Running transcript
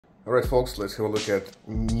Alright folks, let's have a look at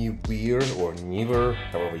Neewer or Neewer,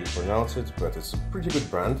 however you pronounce it, but it's a pretty good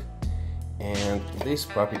brand. And this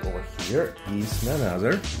puppy over here is none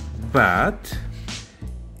other but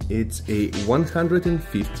it's a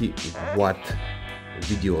 150 watt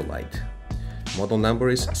video light. Model number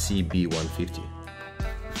is CB150.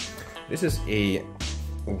 This is a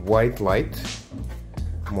white light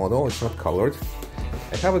model, it's not colored.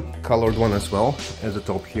 I have a colored one as well at the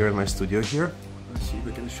top here in my studio here. Let's see if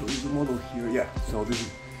I can show you the model here. Yeah, so this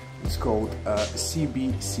is, it's called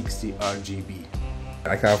CB60 RGB.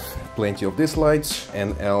 I have plenty of these lights,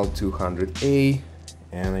 NL200A,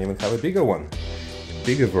 and I even have a bigger one, a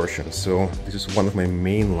bigger version. So this is one of my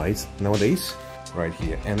main lights nowadays, right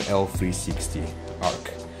here, NL360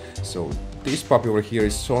 ARC. So this puppy over here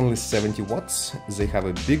is only 70 watts. They have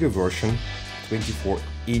a bigger version,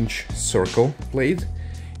 24-inch circle blade,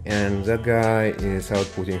 and that guy is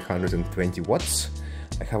outputting 120 watts.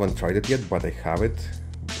 I haven't tried it yet, but I have it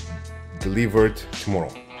delivered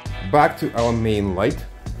tomorrow. Back to our main light,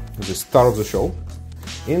 the star of the show.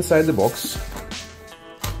 Inside the box,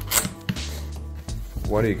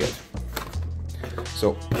 what do you get?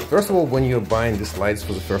 So first of all, when you're buying these lights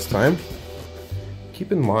for the first time,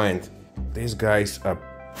 keep in mind these guys are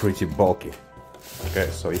pretty bulky. Okay,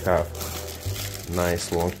 so you have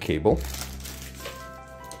nice long cable.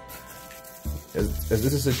 As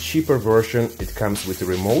this is a cheaper version, it comes with a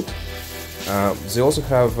remote. They also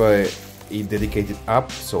have a dedicated app,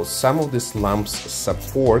 so some of these lamps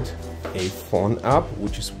support a phone app,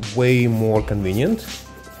 which is way more convenient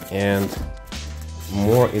and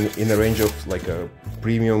more in the range of like a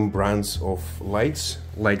premium brands of lights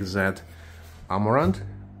like that Amaranth.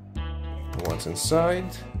 What's inside?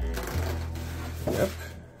 Yep,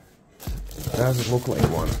 it does look like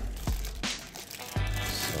one.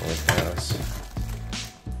 So it has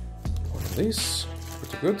one of these,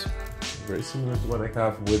 pretty good, very similar to what I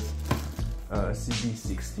have with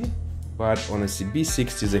CB60, but on a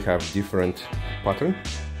CB60 they have different pattern,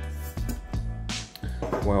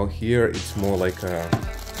 while here it's more like a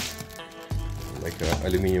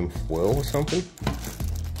aluminum foil or something.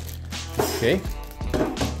 Okay,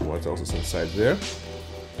 what else is inside there?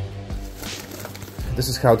 This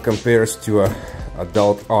is how it compares to a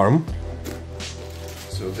adult arm.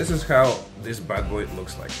 So this is how this bad boy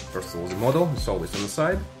looks like. First of all, the model is always on the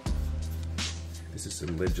side. This is a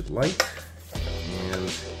legit light and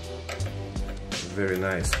a very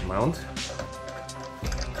nice mount.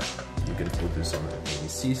 You can put this on any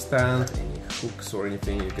C-stand, any hooks or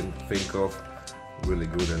anything you can think of. Really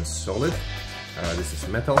good and solid. This is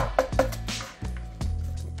metal.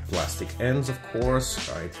 Plastic ends, of course.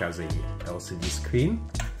 It has a LCD screen.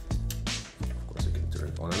 Of course, you can turn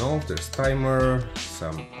it on and off. There's timer,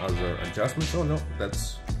 some other adjustments. Oh no,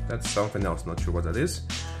 that's something else. Not sure what that is.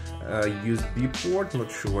 USB port.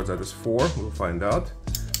 Not sure what that is for. We'll find out.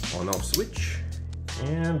 On/off switch,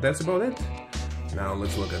 and that's about it. Now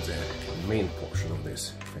let's look at the main portion of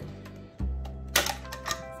this thing.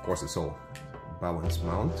 Of course, it's all balance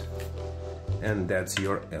mount. And that's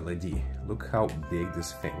your LED. Look how big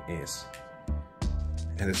this thing is.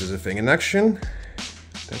 And this is a thing in action.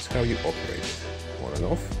 That's how you operate it. On and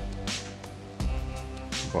off.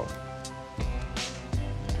 Boom.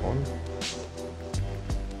 On.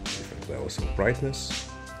 Different levels of brightness.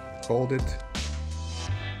 Hold it.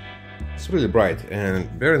 It's really bright.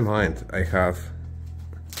 And bear in mind, I have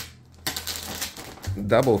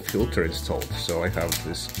double filter installed. So I have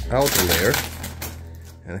this outer layer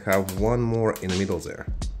and have one more in the middle there.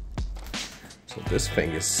 So this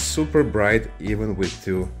thing is super bright even with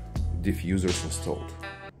two diffusers installed.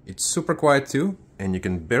 It's super quiet too, and you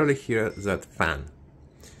can barely hear that fan.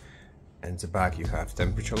 And at the back you have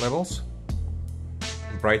temperature levels,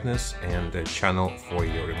 brightness, and a channel for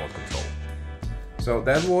your remote control. So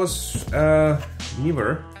that was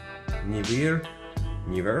Neewer,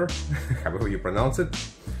 however you pronounce it.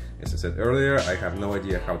 As I said earlier, I have no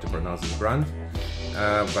idea how to pronounce this brand.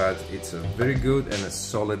 But it's a very good and a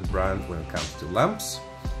solid brand when it comes to lamps,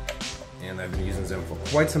 and I've been using them for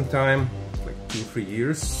quite some time, like 2-3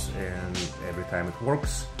 years, and every time it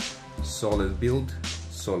works. Solid build,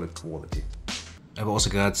 solid quality. I've also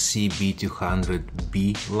got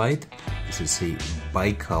CB200B light. This is a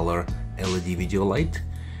bicolor LED video light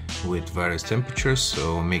with various temperatures,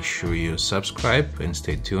 so make sure you subscribe and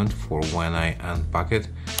stay tuned for when I unpack it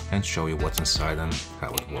and show you what's inside and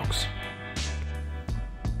how it works.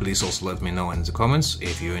 Please also let me know in the comments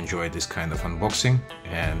if you enjoyed this kind of unboxing,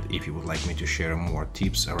 and if you would like me to share more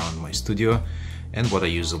tips around my studio and what I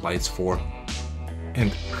use the lights for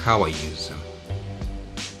and how I use them.